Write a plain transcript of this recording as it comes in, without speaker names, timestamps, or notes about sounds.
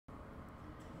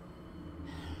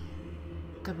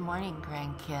Good morning,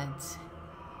 grandkids.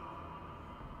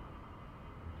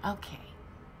 Okay,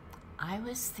 I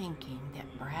was thinking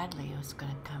that Bradley was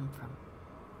going to come from,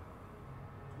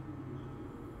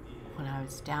 when I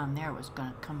was down there, was going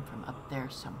to come from up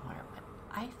there somewhere, but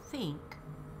I think,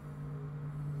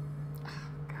 oh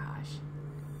gosh,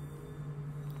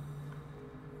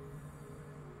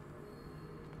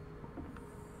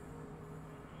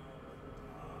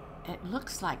 it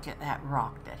looks like that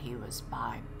rock that he was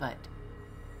by, but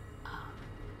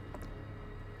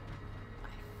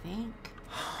I think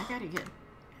I gotta get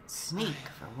sneak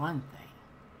for one thing.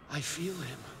 I feel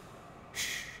him.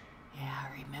 Shh. Yeah,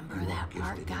 remember that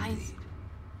part, guys? Indeed.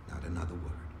 Not another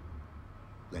word.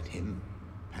 Let him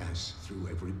pass through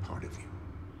every part of you.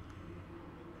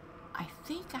 I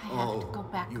think I have to go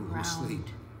back you around. Sleep.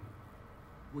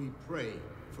 We pray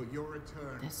for your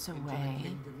return This into away. the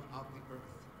kingdom of the earth.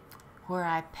 Where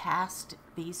I passed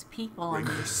these people on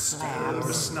these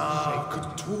slabs.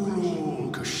 slabs.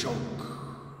 Cthulhu Kashok.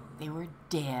 They were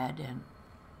dead, and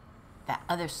that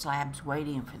other slab's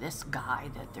waiting for this guy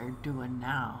that they're doing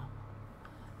now.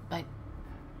 But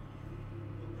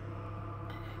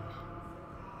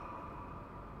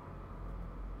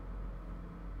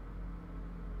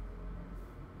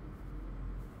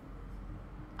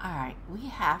all right, we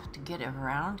have to get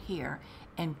around here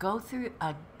and go through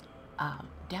down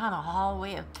a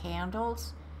hallway of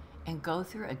candles and go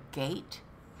through a gate.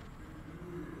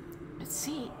 But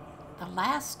see, the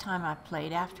last time I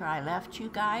played after I left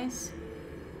you guys,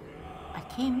 I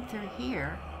came through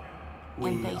here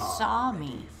and they saw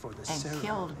me and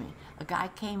killed me. A guy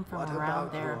came from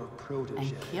around there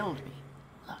and killed me.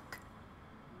 Look.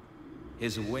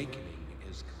 His awakening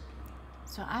is complete.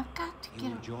 So I've got to He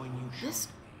get will join you this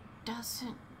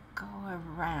doesn't go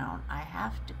around. I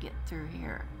have to get through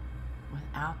here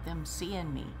without them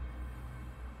seeing me.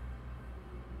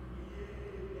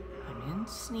 I'm in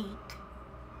sneak.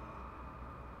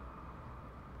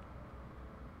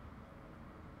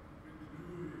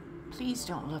 Please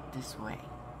don't look this way.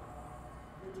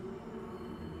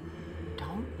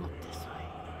 Don't look this way.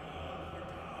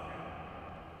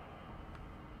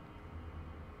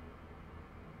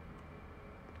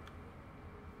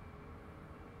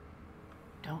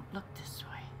 Don't look this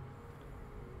way.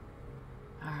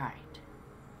 All right.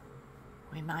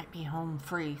 We might be home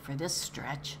free for this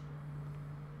stretch.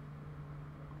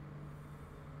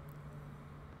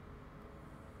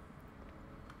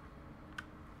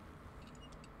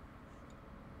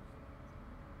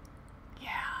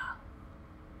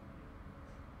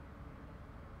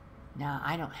 Now,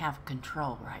 I don't have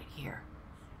control right here.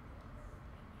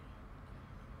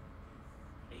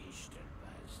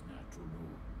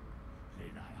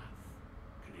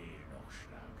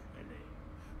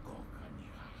 Oh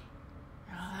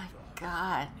my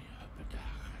God.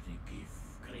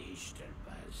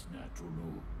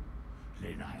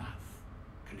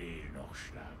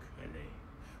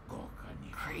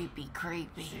 Creepy,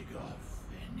 creepy.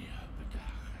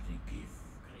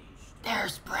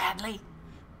 There's Bradley.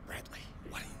 Bradley,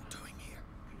 what are you doing here?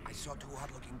 I saw two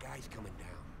odd-looking guys coming down.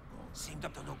 Seemed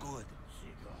up to no good.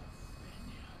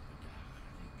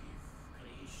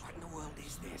 What in the world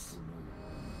is this?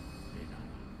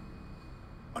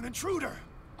 An intruder!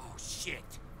 Oh,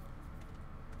 shit!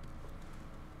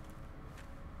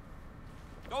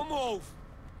 Don't move!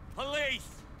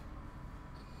 Police!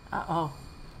 Uh-oh.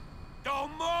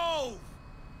 Don't move!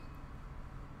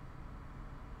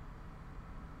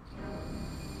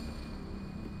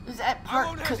 Is that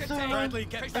part Cthulhu? Bradley,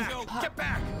 get back! Get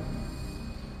back!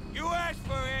 You asked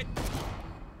for it!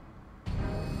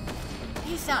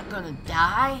 He's not gonna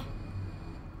die.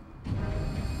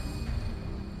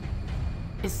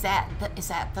 Is that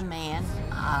the man?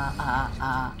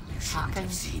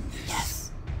 Hawkins?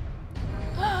 Yes.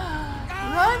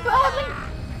 Run, Bradley!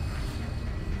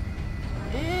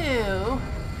 Ew.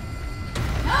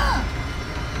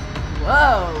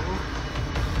 Whoa.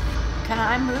 Can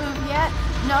I move yet?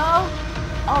 No?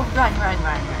 Oh, run, run,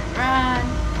 run, run, run.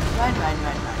 Run, run,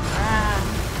 run, run, run.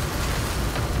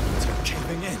 It's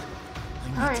caving in.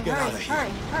 I need to get out of here.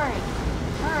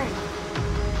 Hurry.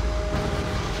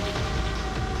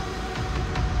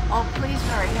 Oh, please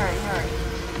hurry.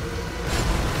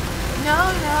 No.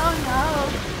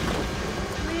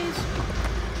 Please.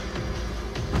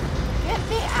 Get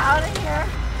me out of here.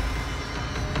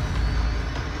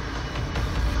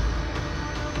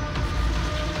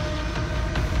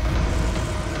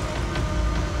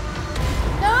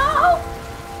 No!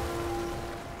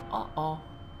 Uh-oh.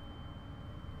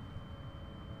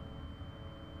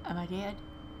 Am I dead?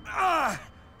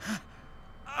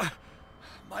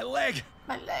 My leg!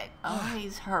 My leg. Oh,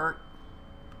 he's hurt.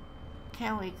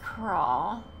 Can we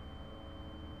crawl?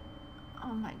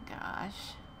 Oh my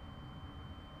gosh.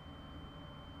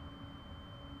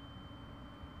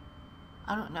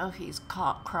 I don't know if he's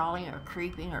caught crawling or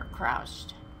creeping or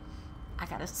crouched. I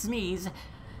gotta sneeze.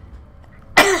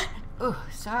 Oh,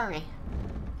 sorry.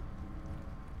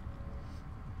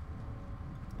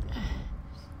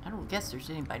 I don't guess there's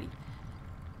anybody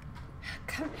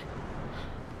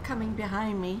coming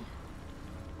behind me.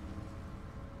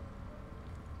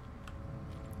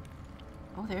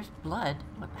 Oh, there's blood.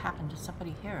 What happened to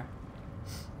somebody here?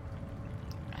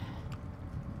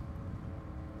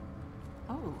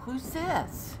 Oh, who's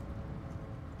this?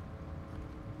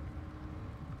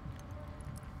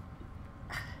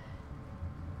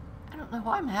 I don't know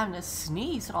why I'm having a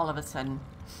sneeze all of a sudden.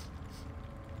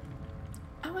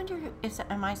 I wonder,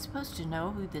 am I supposed to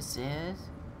know who this is?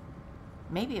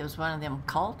 Maybe it was one of them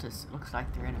cultists. It looks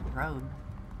like they're in a robe.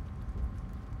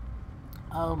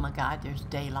 Oh my God, there's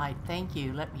daylight. Thank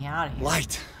you. Let me out of here.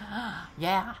 Light!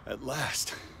 Yeah. At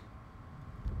last.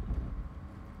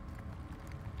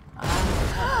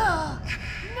 No!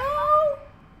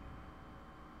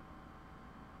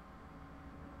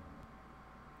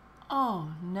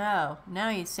 Oh no. Now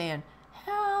he's saying,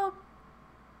 help.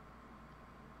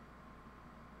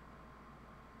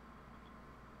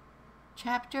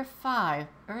 Chapter 5,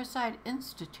 Earthside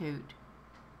Institute.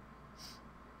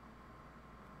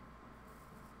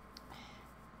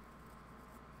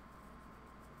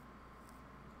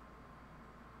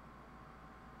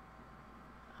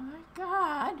 Oh my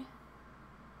God.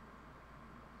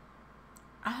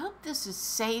 I hope this is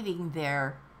saving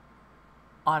there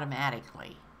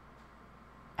automatically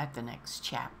at the next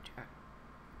chapter.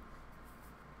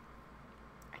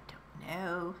 I don't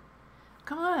know.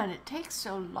 Come on, it takes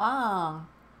so long.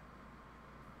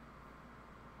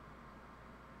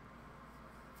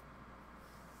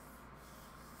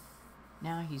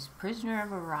 Now he's prisoner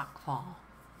of a rockfall.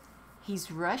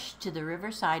 He's rushed to the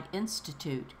Riverside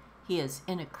Institute. He is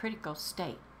in a critical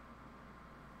state.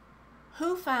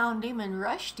 Who found him and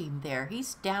rushed him there?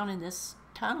 He's down in this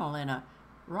tunnel in a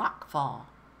rockfall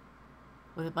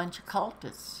with a bunch of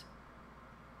cultists.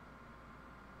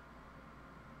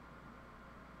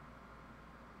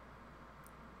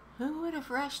 Who would have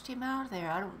rushed him out of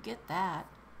there? I don't get that.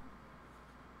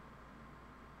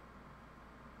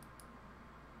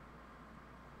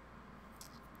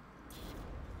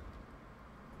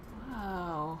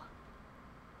 Whoa.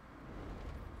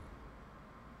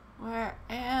 Where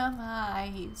am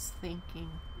I? He's thinking.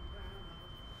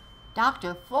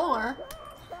 Dr. Fuller?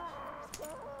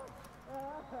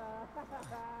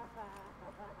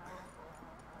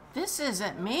 This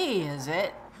isn't me, is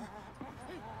it?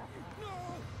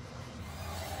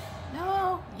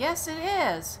 No, yes it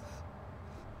is.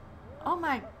 Oh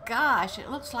my gosh, it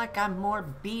looks like I'm more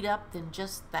beat up than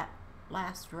just that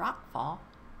last rockfall.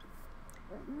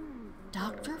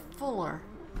 Dr. Fuller.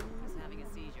 He's having a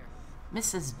seizure.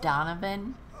 Mrs.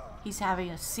 Donovan. He's having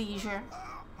a seizure.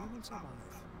 He will survive.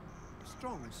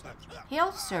 Strong subject.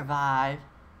 He'll survive,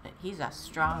 but he's a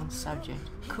strong subject.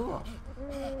 Cool.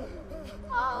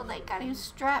 Oh, they got him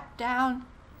strapped down.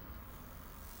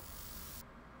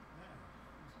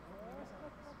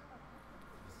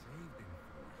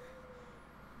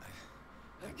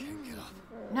 I can't get up.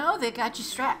 No, they got you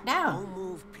strapped down. Don't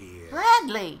move, Pierce.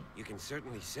 Bradley! You can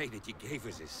certainly say that you gave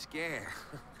us a scare.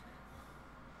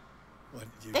 What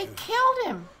did you They do? killed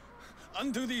him.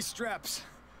 Undo these straps.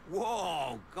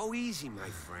 Whoa, go easy, my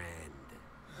friend.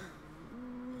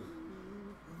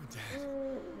 Oh, Dad.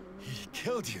 He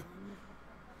killed you.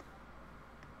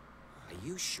 Are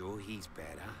you sure he's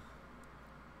better?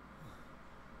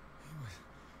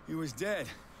 He was dead.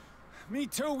 Me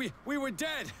too. We were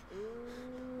dead.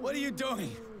 What are you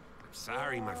doing? I'm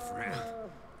sorry, my friend.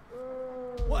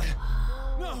 What?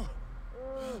 No.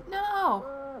 No.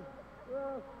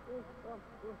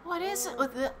 What is it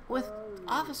with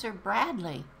Officer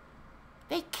Bradley?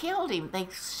 They killed him. They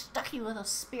stuck him with a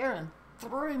spear and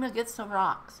threw him against the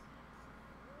rocks.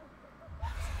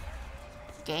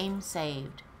 Game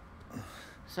saved.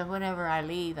 So whenever I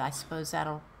leave, I suppose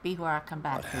that'll be where I come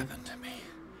back What to. happened to me?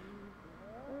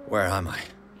 Where am I?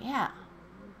 Yeah.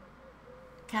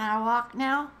 Can I walk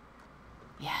now?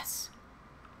 Yes.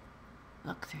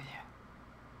 Look through there.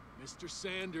 Mr.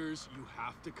 Sanders, you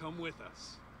have to come with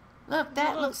us. Look,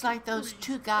 that looks like those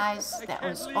two guys that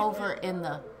was over in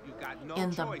the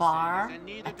bar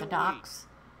at the docks.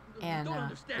 And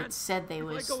it said they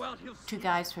was two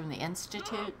guys from the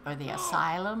Institute or the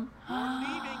Asylum.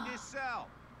 Leaving this cell.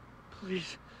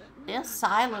 Please. The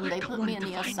Asylum, they put me in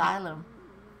the Asylum.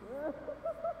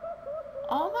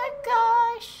 Oh my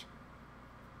gosh.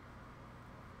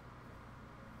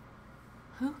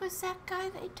 Who was that guy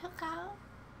they took out?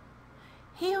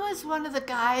 He was one of the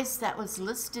guys that was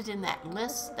listed in that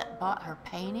list that bought her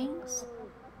paintings.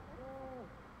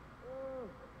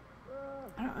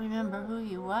 I don't remember who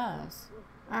he was.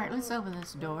 All right, let's open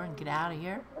this door and get out of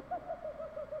here.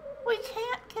 We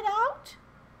can't get out.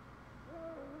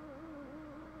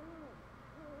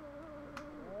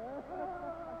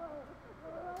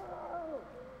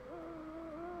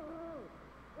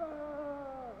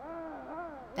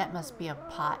 That must be a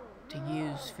pot to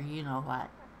use for you know what.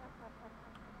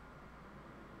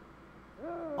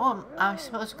 Oh, I'm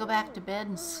supposed to go back to bed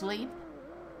and sleep?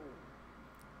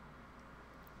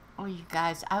 Oh, you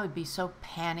guys, I would be so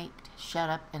panicked, shut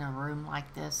up in a room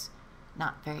like this.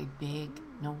 Not very big,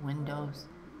 no windows.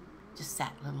 Just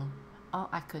that little... Oh,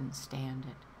 I couldn't stand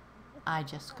it. I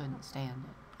just couldn't stand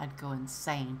it. I'd go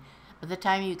insane. By the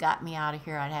time you got me out of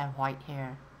here, I'd have white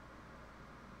hair.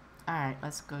 Alright,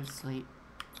 let's go to sleep.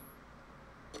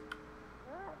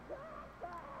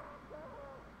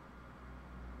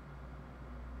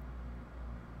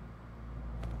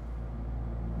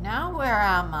 Now where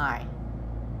am I?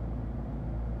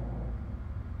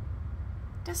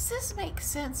 Does this make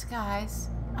sense, guys?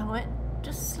 I went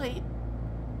to sleep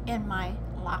in my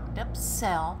locked up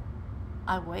cell.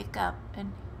 I wake up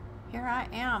and here I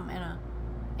am in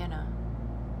a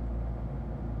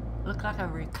look like a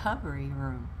recovery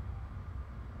room.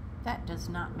 That does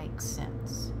not make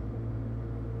sense.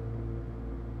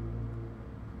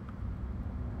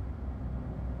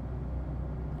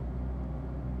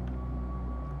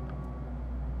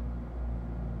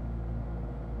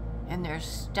 And there's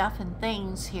stuff and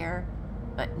things here,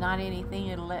 but not anything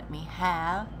it'll let me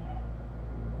have.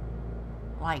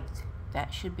 Like,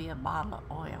 that should be a bottle of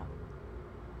oil.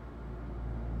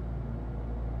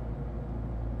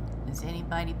 Is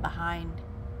anybody behind?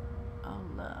 Oh,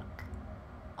 look.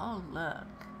 Oh, look.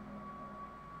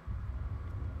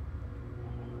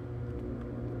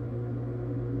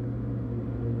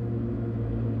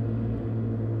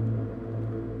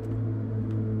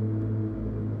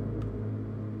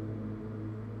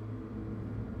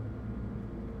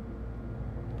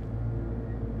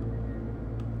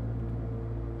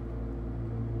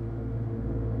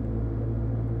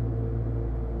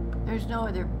 There's no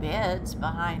other beds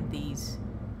behind these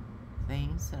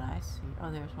things that I see.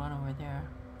 Oh, there's one over there.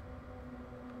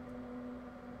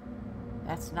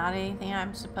 That's not anything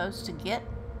I'm supposed to get.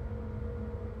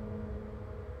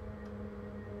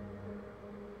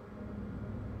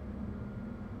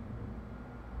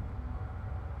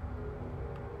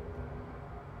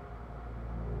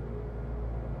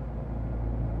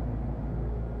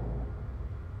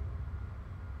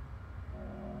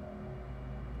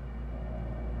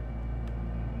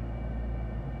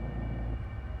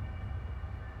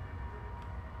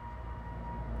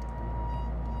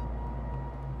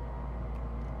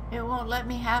 It won't let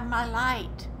me have my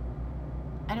light.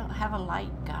 I don't have a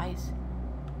light, guys.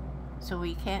 So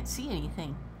we can't see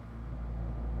anything.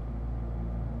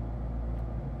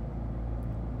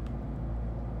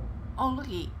 Oh,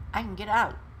 looky, I can get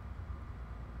out.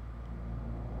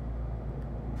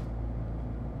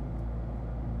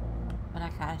 But I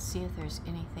gotta see if there's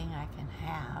anything I can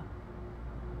have.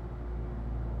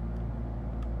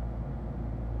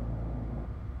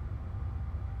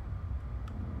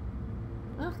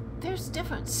 Look, there's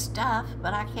different stuff,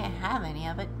 but I can't have any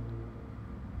of it.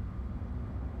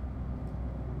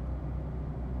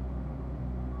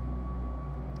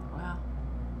 Well.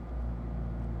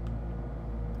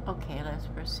 Okay, let's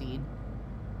proceed.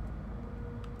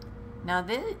 Now,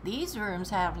 these rooms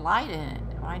have light in it.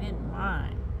 I didn't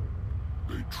mind.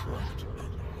 They tracked and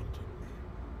hunted me,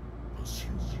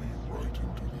 pursued me right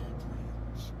into their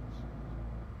dreams.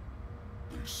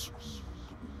 They swooned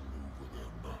all over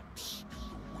their maps in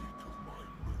the wake of my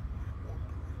lonely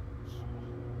wanderings.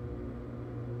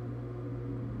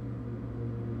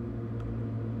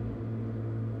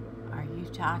 Are you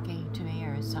talking to me,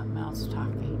 or is something else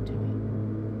talking to me?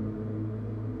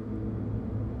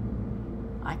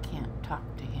 I can't talk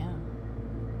to him.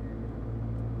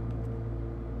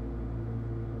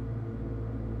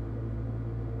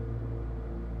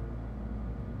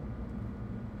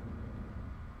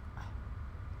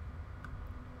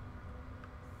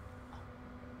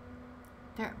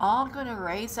 They're all going to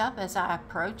raise up as I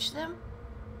approach them?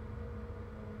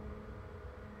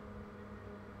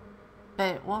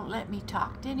 But it won't let me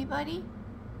talk to anybody?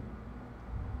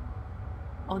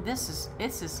 Oh, this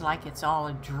is like it's all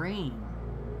a dream.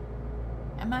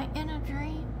 Am I in a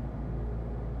dream?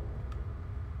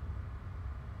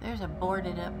 There's a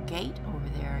boarded up gate over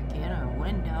there again, or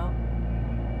window.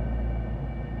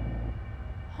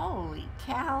 Holy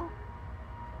cow.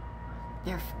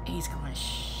 He's going,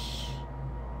 shh.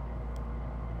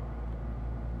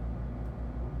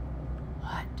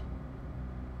 What?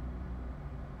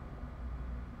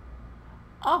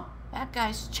 Oh, that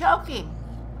guy's choking.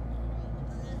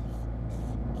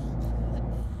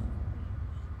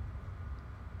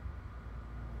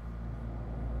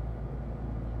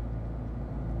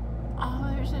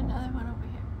 Oh, there's another one over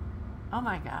here. Oh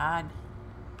my God.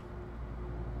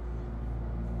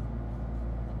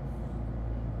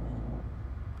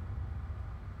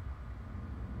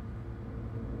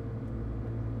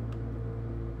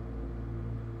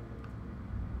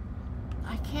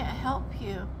 I can't help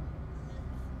you.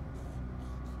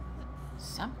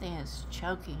 Something is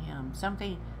choking him.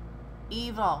 Something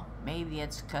evil. Maybe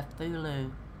it's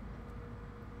Cthulhu.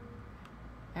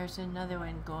 There's another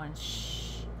one going,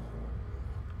 shh.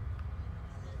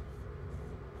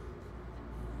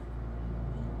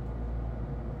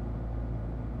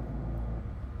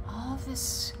 All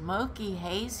this smoky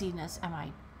haziness. Am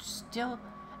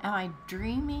I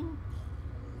dreaming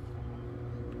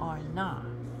or not?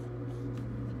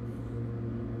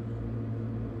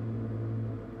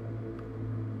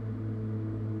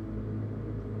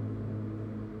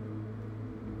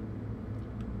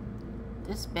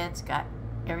 This bed's got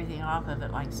everything off of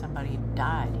it like somebody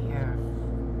died here.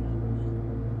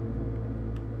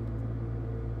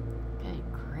 Good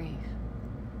grief.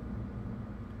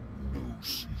 No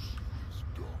sea is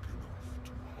dark enough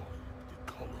to hide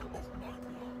the color of my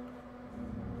blood.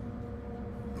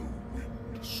 No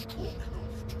wind strong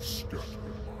enough to scatter my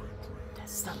dreams.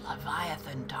 That's the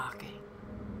Leviathan talking.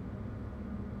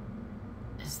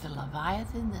 Is the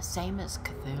Leviathan the same as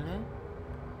Cthulhu?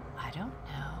 I don't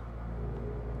know.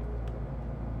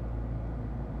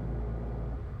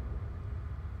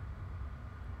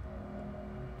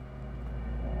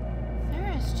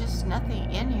 Just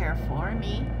nothing in here for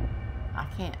me. I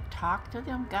can't talk to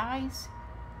them guys.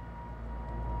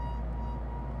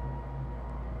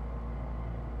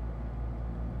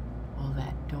 Will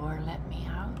that door let me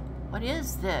out? What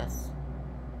is this?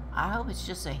 I hope it's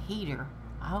just a heater.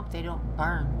 I hope they don't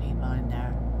burn people in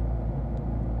there.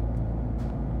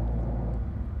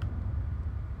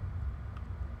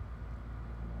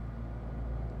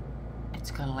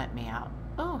 It's gonna let me out.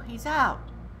 Oh, he's out.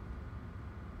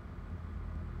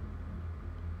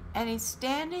 And he's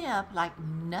standing up like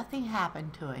nothing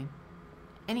happened to him.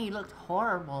 And he looked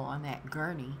horrible on that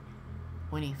gurney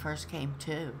when he first came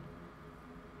to.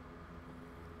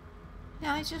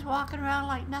 Now he's just walking around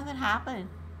like nothing happened.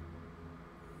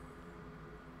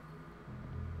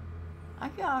 Are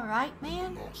you all right,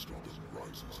 man? The last of them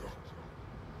rises up.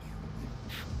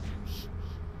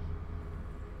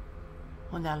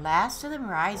 When the last of them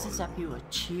rises up, you will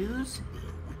choose? Bear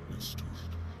witness to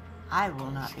it. I will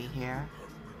not be here.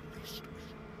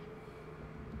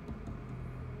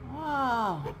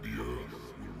 Whoa. But the earth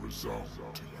will resound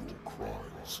to your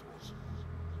cries,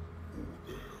 or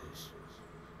theirs.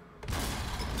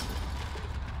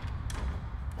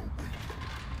 Awaken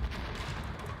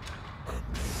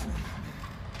and free me.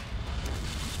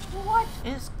 What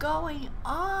is going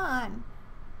on?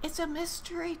 It's a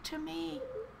mystery to me.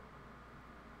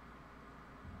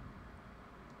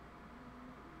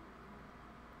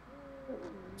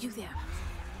 You there.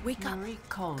 Wake up. Marie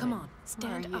Colvin. Come on,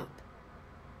 stand Who are you? up.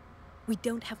 We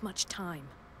don't have much time.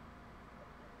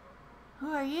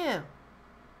 Who are you?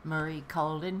 Marie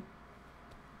Colvin.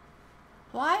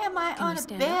 Why am I Can on you a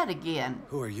stand bed up? again?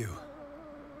 Who are you?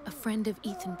 A friend of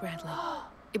Ethan Bradley.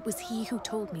 It was he who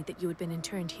told me that you had been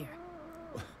interned here.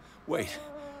 Wait.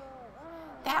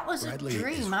 That was Bradley a is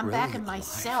dream. I'm back really in my alive.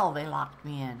 cell. They locked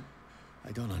me in.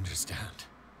 I don't understand.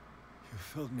 You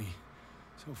filled me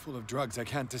so full of drugs I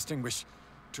can't distinguish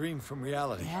dream from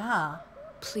reality. Yeah.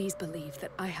 Please believe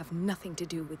that I have nothing to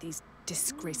do with these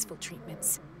disgraceful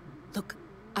treatments. Look,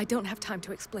 I don't have time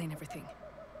to explain everything.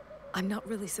 I'm not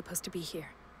really supposed to be here.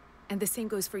 And the same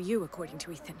goes for you, according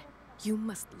to Ethan. You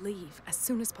must leave as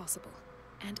soon as possible,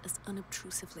 and as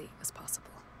unobtrusively as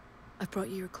possible. I've brought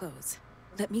you your clothes.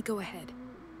 Let me go ahead.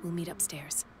 We'll meet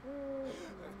upstairs.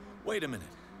 Wait a minute.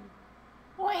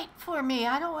 Wait for me.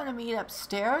 I don't want to meet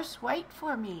upstairs. Wait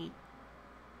for me.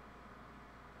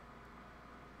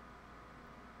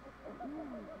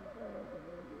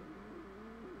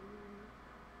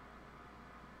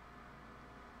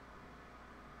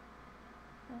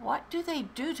 What do they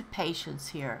do to patients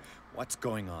here? What's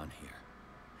going on here?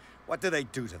 What do they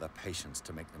do to the patients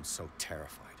to make them so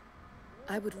terrified?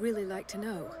 I would really like to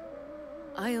know.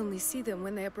 I only see them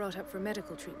when they are brought up for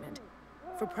medical treatment,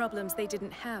 for problems they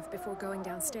didn't have before going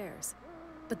downstairs.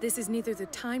 But this is neither the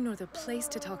time nor the place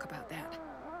to talk about that.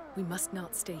 We must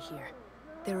not stay here.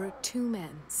 There are 2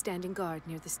 men standing guard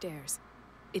near the stairs.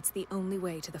 It's the only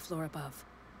way to the floor above.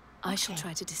 I shall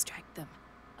try to distract them,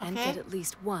 and get at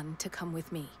least one to come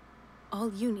with me.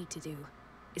 All you need to do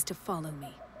is to follow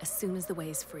me as soon as the way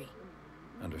is free.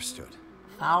 Understood.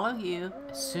 Follow you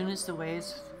as soon as the way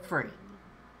is free.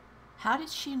 How did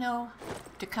she know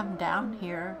to come down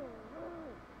here?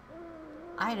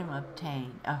 Item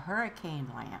obtained, a hurricane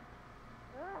lamp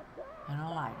and a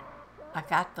lighter. I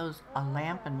got those, a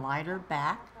lamp and lighter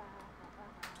back.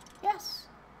 Yes.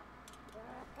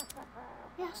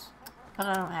 Yes. But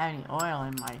I don't have any oil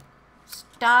in my...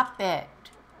 Stop it.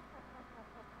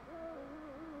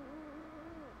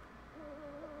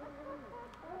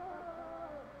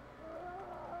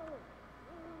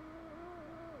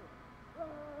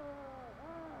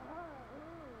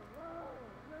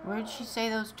 Where did she say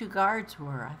those 2 guards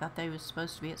were? I thought they were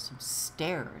supposed to be at some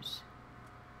stairs.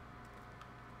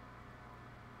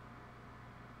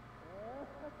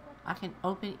 I can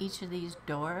open each of these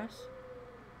doors.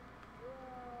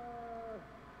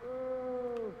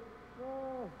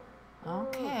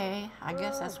 Okay, I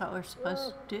guess that's what we're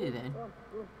supposed to do then.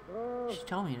 She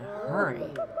told me to hurry.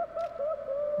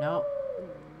 Nope.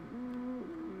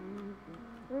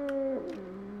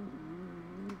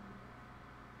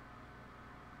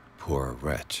 Poor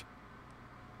wretch.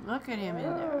 Look at him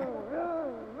in there.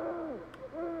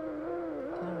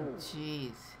 Oh,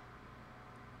 jeez.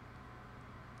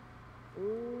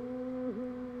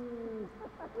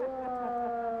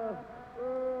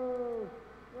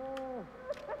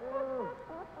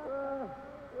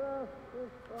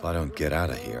 If I don't get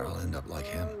out of here, I'll end up like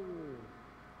him.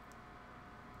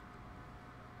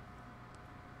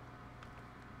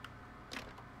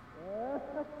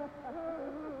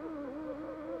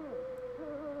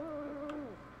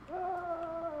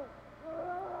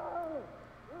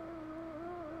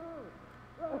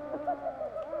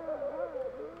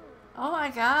 Oh my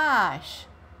gosh.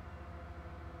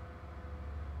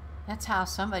 That's how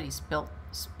somebody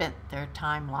spent their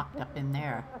time locked up in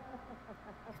there.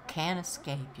 You can't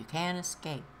escape. You can't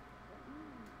escape.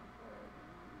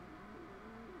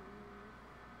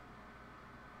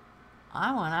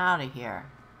 I want out of here.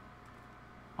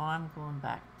 Oh, I'm going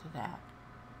back to that.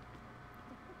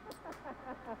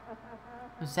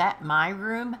 Was that my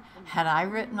room? Had I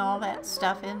written all that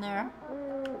stuff in there?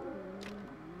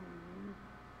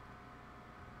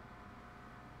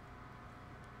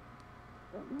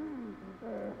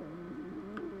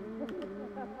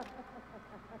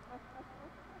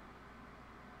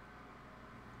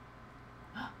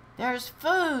 There's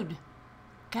food.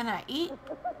 Can I eat?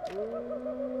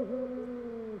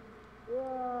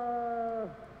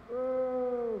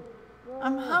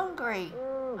 I'm hungry.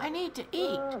 I need to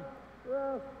eat.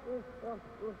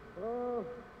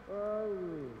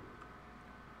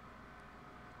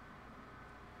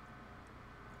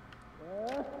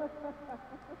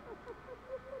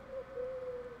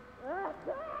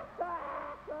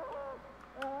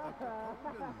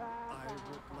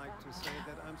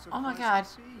 Oh my God.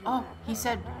 Oh, she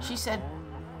said,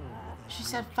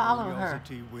 follow her.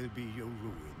 Will be your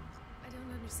ruin. I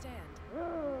don't understand.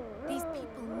 These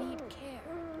people need care.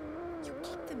 You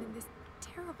keep them in this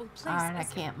terrible place. All right, I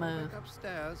can't move. Back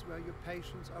upstairs where your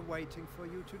patients are waiting for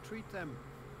you to treat them.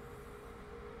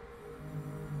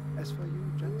 As for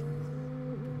you,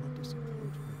 gentlemen, do not disappoint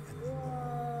me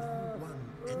anymore. No one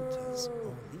enters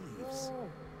or leaves.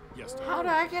 Yes, How do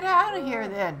I get out of here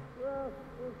then?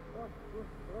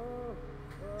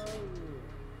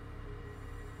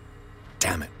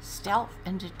 Damn it. Stealth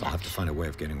and detection. I'll have to find a way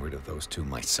of getting rid of those 2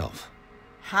 myself.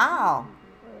 How?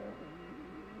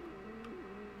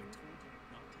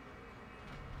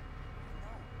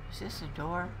 Is this a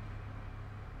door?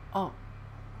 Oh.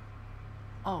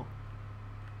 Oh.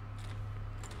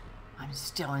 I'm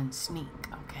still in sneak.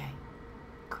 Okay.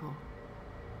 Cool.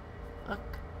 Look.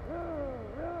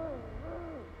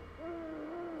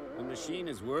 The machine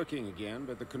is working again,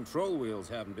 but the control wheels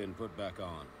haven't been put back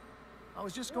on. I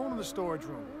was just going to the storage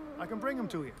room. I can bring them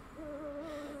to you.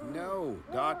 No,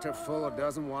 Dr. Fuller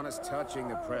doesn't want us touching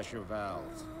the pressure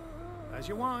valves. As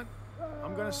you want.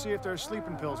 I'm gonna see if there's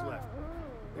sleeping pills left.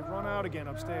 They've run out again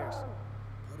upstairs.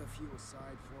 Put a few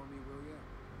aside for me, will you?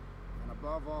 And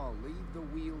above all, leave the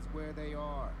wheels where they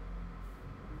are.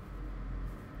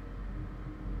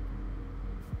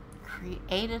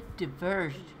 Creative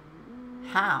diversion.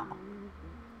 How?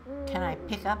 Can I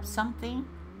pick up something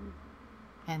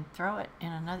and throw it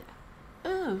in another?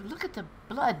 Ooh, look at the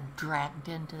blood dragged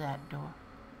into that door.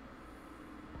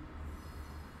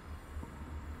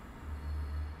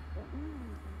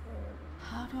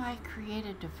 How do I create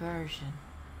a diversion?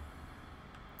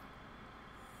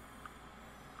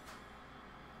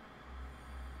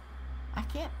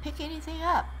 can't pick anything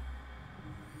up.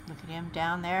 Look at him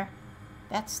down there.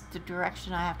 That's the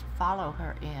direction I have to follow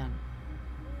her in,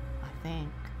 I think.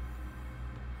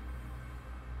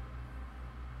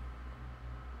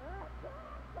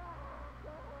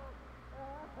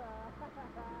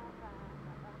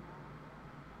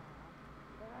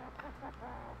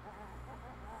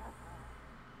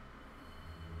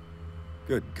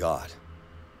 Good God.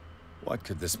 What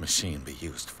could this machine be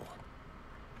used for?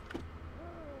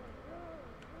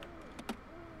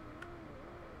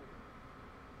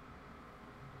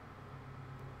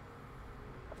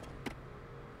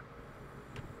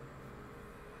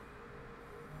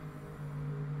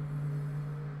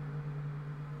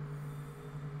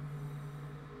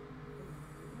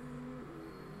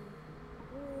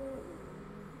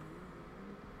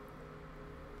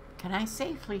 Can I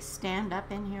safely stand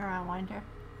up in here, I wonder?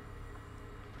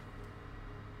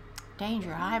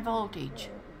 Danger, high voltage.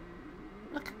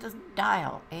 Look at the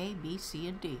dial, A, B, C,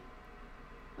 and D.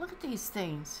 Look at these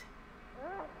things.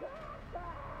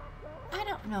 I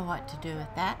don't know what to do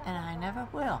with that, and I never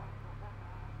will.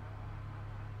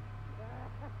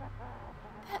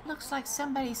 That looks like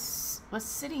somebody was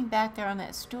sitting back there on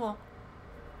that stool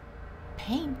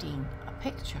painting a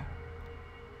picture.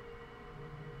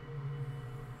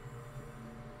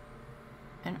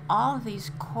 And all of these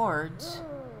cords.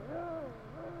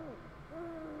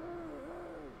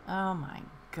 Oh my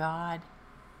God.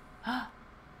 Oh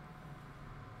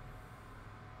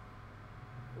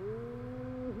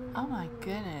my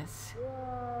goodness.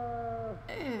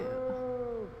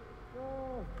 Ew.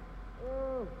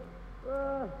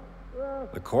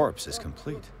 The corpse is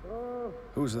complete.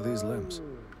 Whose are these limbs?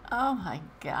 Oh my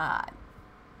God.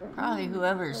 Probably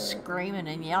whoever's screaming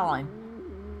and yelling.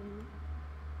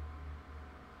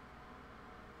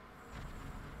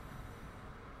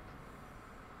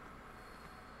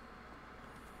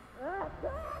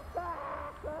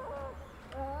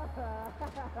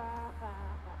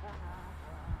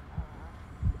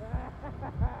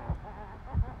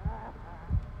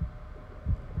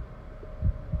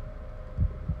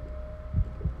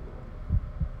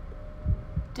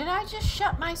 Did I just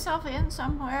shut myself in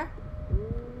somewhere?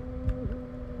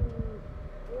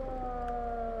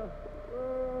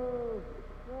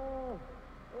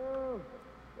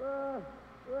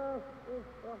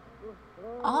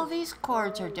 All these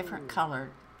cords are different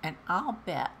colored, and I'll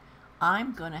bet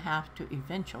I'm going to have to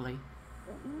eventually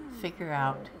figure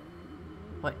out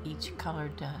what each color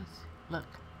does.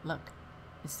 Look, look.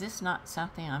 Is this not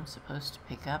something I'm supposed to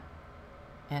pick up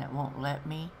and it won't let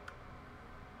me?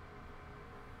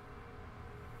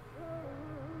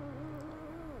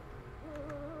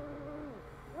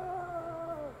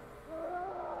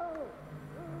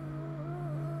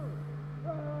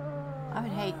 I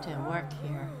would hate to work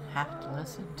here and have to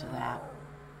listen to that.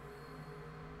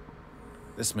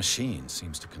 This machine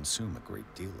seems to consume a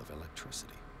great deal of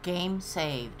electricity. Game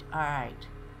saved. All right.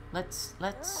 Let's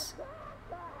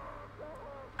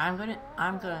I'm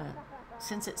gonna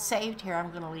since it's saved here,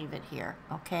 I'm gonna leave it here,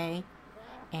 okay?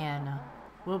 And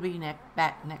we'll be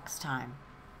back next time.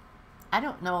 I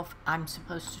don't know if I'm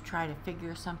supposed to try to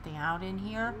figure something out in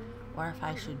here, or if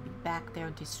I should be back there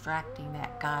distracting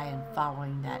that guy and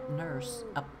following that nurse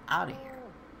up out of here.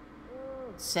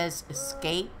 It says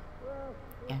escape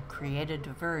and create a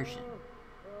diversion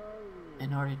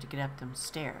in order to get up them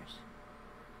stairs.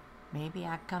 Maybe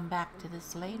I come back to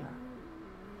this later.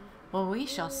 Well, we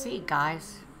shall see,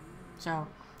 guys. So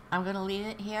I'm going to leave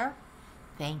it here.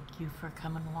 Thank you for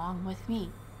coming along with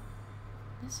me.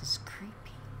 This is creepy.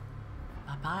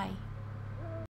 Bye-bye.